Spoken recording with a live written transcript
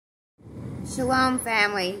Shalom,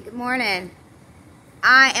 family. Good morning.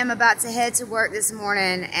 I am about to head to work this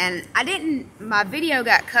morning, and my video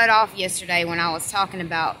got cut off yesterday when I was talking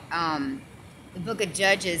about the book of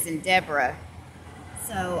Judges and Deborah.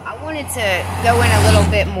 So I wanted to go in a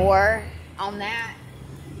little bit more on that.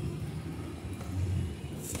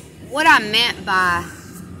 What I meant by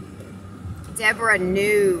Deborah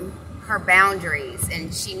knew her boundaries,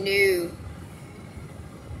 and she knew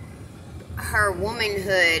her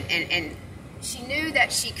womanhood, and she knew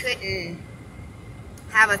that she couldn't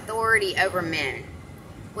have authority over men,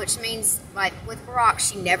 which means, like with Barak,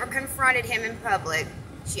 she never confronted him in public.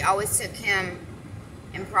 She always took him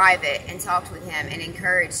in private and talked with him and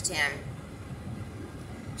encouraged him.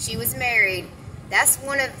 She was married. That's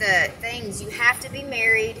one of the things. You have to be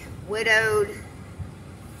married, widowed,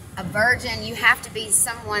 a virgin. You have to be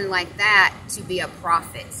someone like that to be a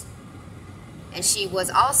prophet. And she was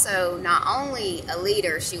also not only a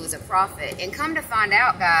leader, she was a prophet. And come to find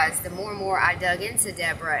out, guys, the more and more I dug into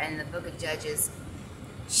Deborah and the book of Judges,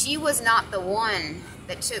 she was not the one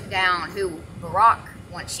that took down Barak.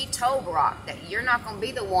 She told Barak that you're not going to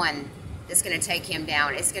be the one that's going to take him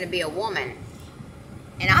down. It's going to be a woman.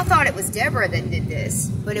 And I thought it was Deborah that did this,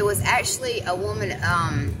 but it was actually a woman,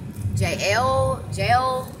 Jael,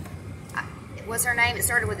 what's her name? It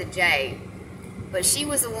started with a J. But she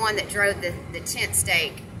was the one that drove the tent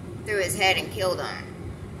stake through his head and killed him.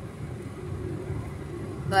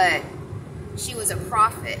 But she was a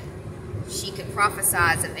prophet. She could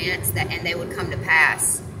prophesize events and they would come to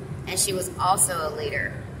pass. And she was also a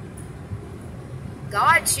leader.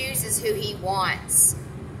 God chooses who he wants,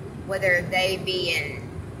 whether they be in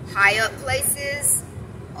high up places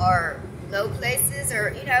or low places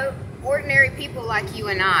or, ordinary people like you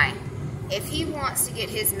and I. If he wants to get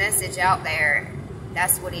his message out there,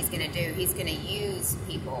 that's what he's going to do. He's going to use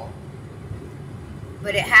people.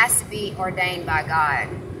 But it has to be ordained by God.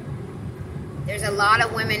 There's a lot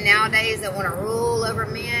of women nowadays that want to rule over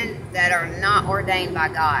men that are not ordained by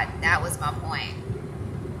God. That was my point.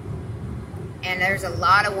 And there's a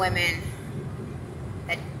lot of women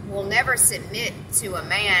that will never submit to a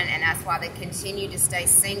man, and that's why they continue to stay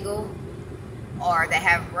single, or they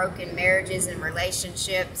have broken marriages and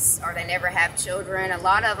relationships, or they never have children. A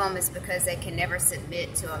lot of them is because they can never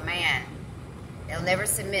submit to a man. They'll never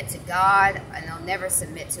submit to God, and they'll never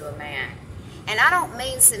submit to a man. And I don't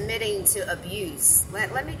mean submitting to abuse.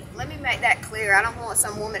 Let me make that clear. I don't want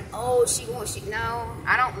some woman, no,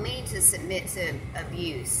 I don't mean to submit to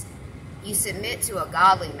abuse. You submit to a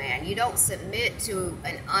godly man. You don't submit to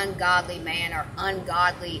an ungodly man or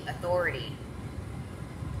ungodly authority.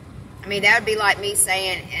 I mean, that would be like me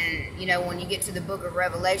saying, and when you get to the book of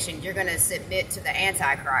Revelation, you're going to submit to the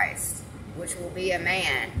Antichrist, which will be a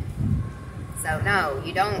man. So no,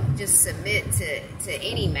 you don't just submit to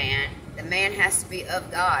any man. The man has to be of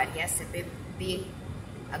God. He has to be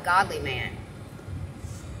a godly man.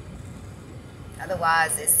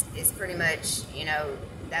 Otherwise, it's pretty much,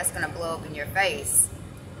 that's going to blow up in your face.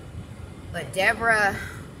 But Deborah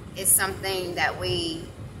is something that we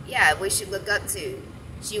should look up to.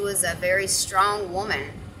 She was a very strong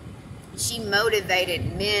woman. She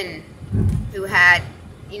motivated men who had,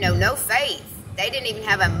 no faith. They didn't even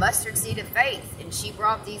have a mustard seed of faith. And she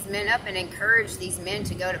brought these men up and encouraged these men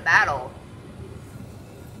to go to battle.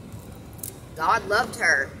 God loved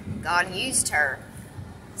her. God used her.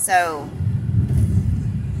 So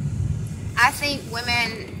I think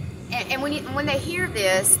women, and when they hear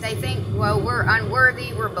this, they think, well, we're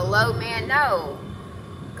unworthy, we're below man. No.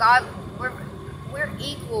 God, we're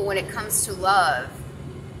equal when it comes to love,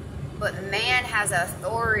 but man has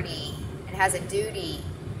authority and has a duty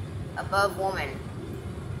above woman,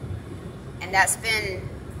 and that's been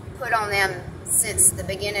put on them since the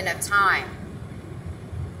beginning of time.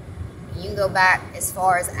 You can go back as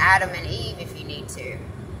far as Adam and Eve if you need to.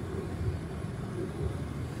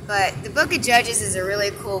 But the book of Judges is a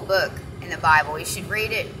really cool book in the Bible. You should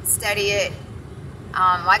read it, study it.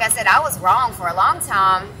 Like I said, I was wrong for a long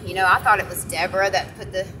time. I thought it was Deborah that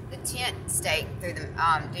put the tent stake through the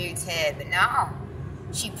dude's head. But no,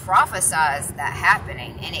 she prophesied that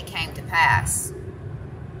happening, and it came to pass.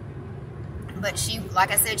 But she,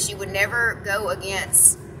 like I said, she would never go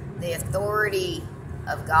against the authority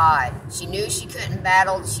of God. She knew she couldn't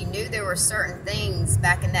battle. She knew there were certain things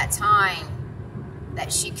back in that time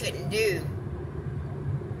that she couldn't do.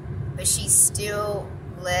 But she still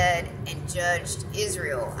led and judged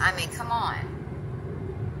Israel. I mean, come on.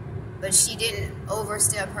 But she didn't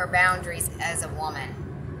overstep her boundaries as a woman.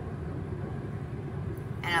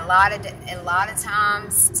 And And a lot of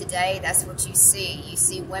times today, that's what you see. You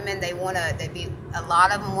see women, a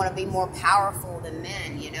lot of them want to be more powerful than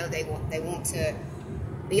men. You know, they want to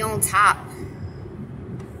be on top.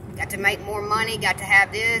 Got to make more money, got to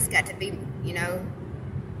have this, got to be, you know,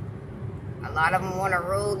 a lot of them want to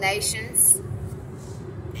rule nations.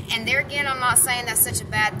 And there again, I'm not saying that's such a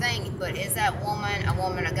bad thing, but is that woman a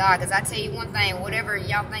woman of God? Because I tell you one thing, whatever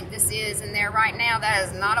y'all think this is in there right now, that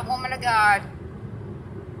is not a woman of God.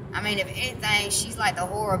 I mean, if anything, she's like the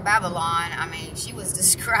whore of Babylon. I mean, she was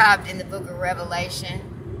described in the book of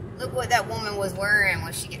Revelation. Look what that woman was wearing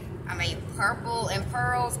when purple and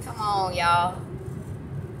pearls. Come on, y'all.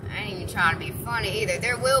 I ain't even trying to be funny either.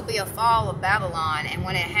 There will be a fall of Babylon, and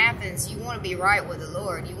when it happens, you want to be right with the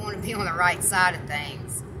Lord. You want to be on the right side of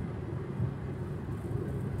things.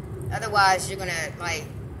 Otherwise, you're going to,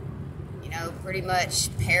 pretty much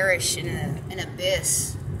perish in an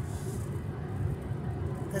abyss.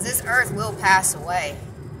 Because this earth will pass away.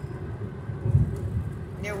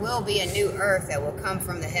 There will be a new earth that will come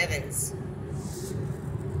from the heavens.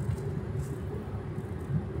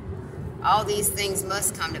 All these things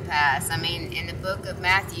must come to pass. I mean, in the book of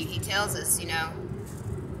Matthew, he tells us,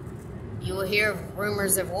 you will hear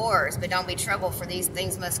rumors of wars, but don't be troubled, for these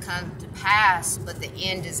things must come to pass, but the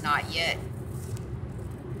end is not yet.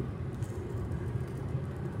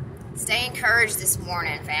 Stay encouraged this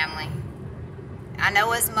morning, family. I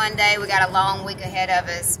know it's Monday, we got a long week ahead of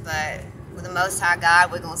us, but with the Most High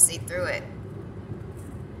God, we're going to see through it.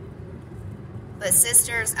 But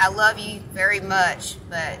sisters, I love you very much,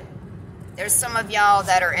 but there's some of y'all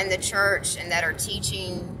that are in the church and that are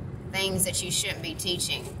teaching things that you shouldn't be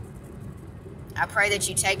teaching. I pray that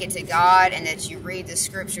you take it to God and that you read the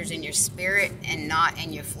scriptures in your spirit and not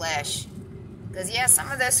in your flesh. Because, yeah,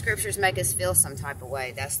 some of those scriptures make us feel some type of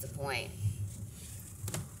way. That's the point.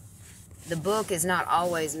 The book is not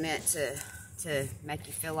always meant to make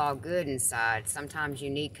you feel all good inside. Sometimes you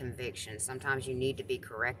need conviction. Sometimes you need to be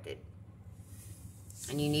corrected.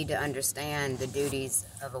 And you need to understand the duties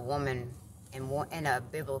of a woman and a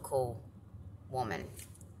biblical woman.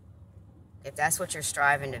 If that's what you're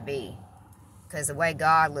striving to be. Because the way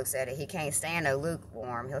God looks at it, he can't stand a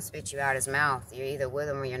lukewarm. He'll spit you out his mouth. You're either with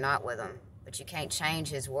him or you're not with him. But you can't change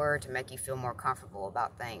his word to make you feel more comfortable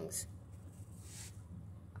about things.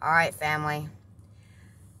 All right, family.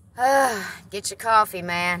 Get your coffee,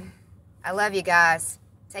 man. I love you guys.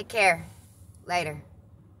 Take care. Later.